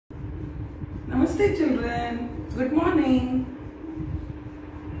Namaste children. Good morning.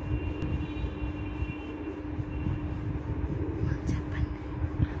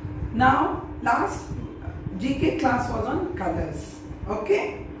 Now last GK class was on colors.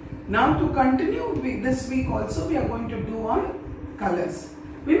 Okay. Now to continue with this week also we are going to do on colors.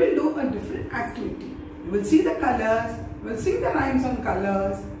 We will do a different activity. We will see the colors, we will see the rhymes on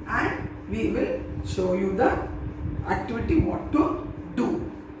colors, and we will show you the activity what to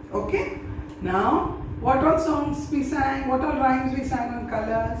do. Okay. Now what all songs we sang, what all rhymes we sang on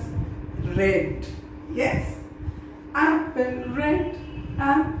colors? Red. Yes. Apple red,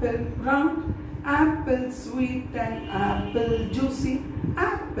 apple round, apple sweet and apple juicy.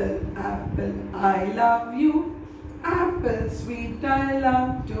 Apple, apple, I love you. Apple sweet, I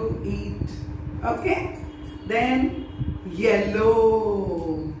love to eat. Okay. Then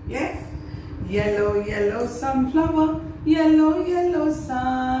yellow. Yes. Yellow, yellow sunflower. Yellow, yellow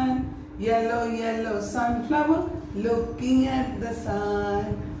sun. Yellow, yellow sunflower. Looking at the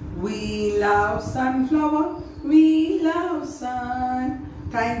sun. We love sunflower. We love sun.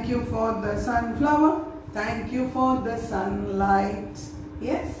 Thank you for the sunflower. Thank you for the sunlight.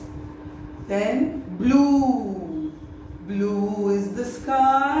 Yes. Then blue. Blue is the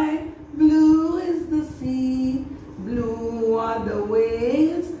sky. Blue is the sea. Blue are the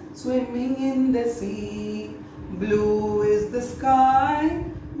whales swimming in the sea. Blue is the sky.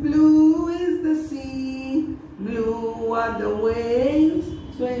 Blue is the sea. Blue are the whales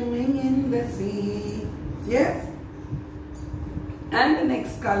swimming in the sea. Yes. And the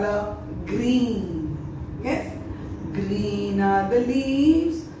next color, green. Yes. Green are the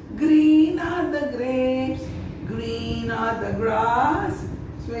leaves. Green are the grapes. Green are the grass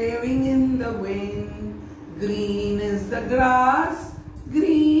swaying in the wind. Green is the grass.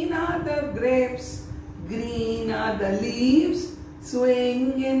 Green are the grapes. Green are the leaves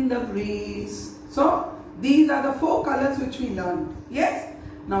swaying in the breeze. So these are the 4 colors which we learned. Yes.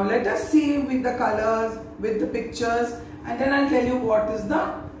 Now let us see with the colors, with the pictures, and then I'll tell you what is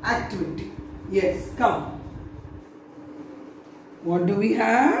the activity. Yes, come. What do we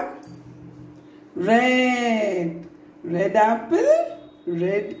have? Red. Red apple,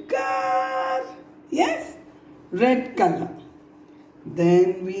 red car. Yes, red color.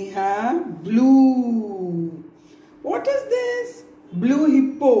 Then we have blue. What is this? Blue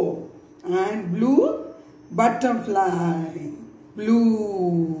hippo and blue butterfly.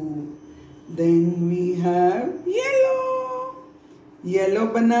 Blue. Then we have yellow. Yellow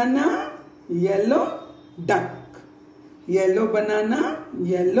banana, yellow duck. Yellow banana,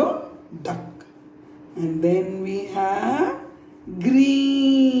 yellow duck. And then we have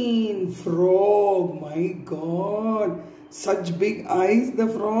green frog. My God, such big eyes the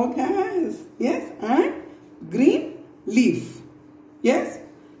frog has. Yes, and green leaf. Yes.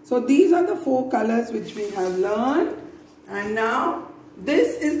 So these are the 4 colors which we have learned. And now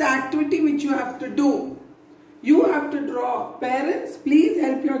this is the activity which you have to do. You have to draw. Parents, please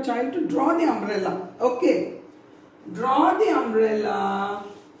help your child to draw the umbrella. Okay. Draw the umbrella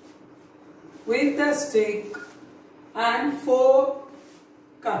with a stick and 4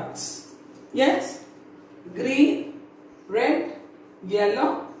 cuts. Yes. Green, red,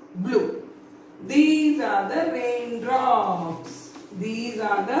 yellow, blue. These are the raindrops. These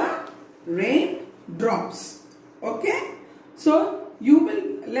are the raindrops. Okay. So you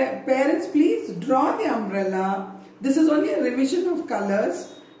will, parents, please draw the umbrella. This is only a revision of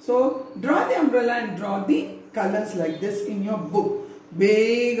colors. So draw the umbrella and draw the colors like this in your book.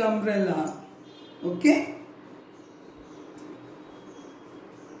 Big umbrella. Okay.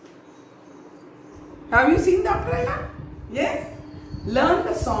 Have you seen the umbrella? Yes. Learn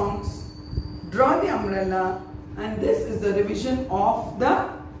the songs. Draw the umbrella. And this is the revision of the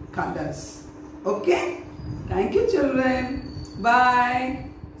colors. Okay. Thank you children. Bye.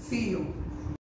 See you.